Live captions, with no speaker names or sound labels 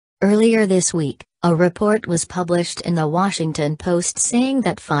Earlier this week, a report was published in the Washington Post saying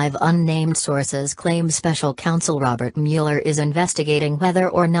that 5 unnamed sources claim special counsel Robert Mueller is investigating whether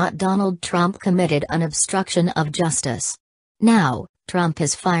or not Donald Trump committed an obstruction of justice. Now, Trump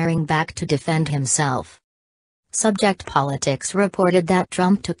is firing back to defend himself. Subject Politics reported that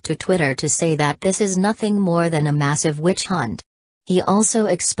Trump took to Twitter to say that this is nothing more than a massive witch hunt. He also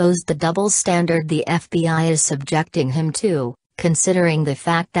exposed the double standard the FBI is subjecting him to, considering the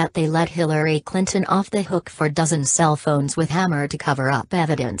fact that they let Hillary Clinton off the hook for dozens cell phones with Hammer to cover up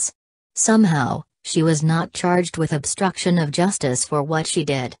evidence. Somehow, she was not charged with obstruction of justice for what she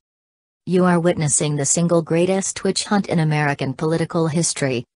did. You are witnessing the single greatest witch hunt in American political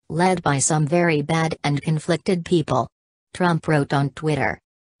history, led by some very bad and conflicted people. Trump wrote on Twitter.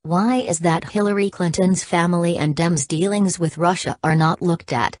 Why is that Hillary Clinton's family and Dems' dealings with Russia are not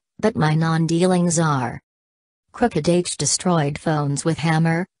looked at, but my non-dealings are? Crooked H destroyed phones with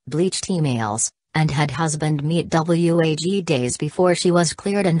Hammer, bleached emails, and had husband meet WAG days before she was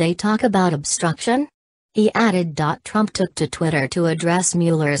cleared, and they talk about obstruction? He added. Trump took to Twitter to address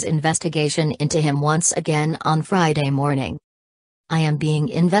Mueller's investigation into him once again on Friday morning. I am being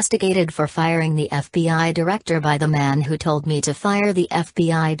investigated for firing the FBI director by the man who told me to fire the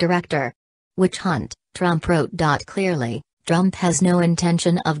FBI director. Witch hunt, Trump wrote. Clearly, Trump has no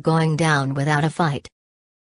intention of going down without a fight.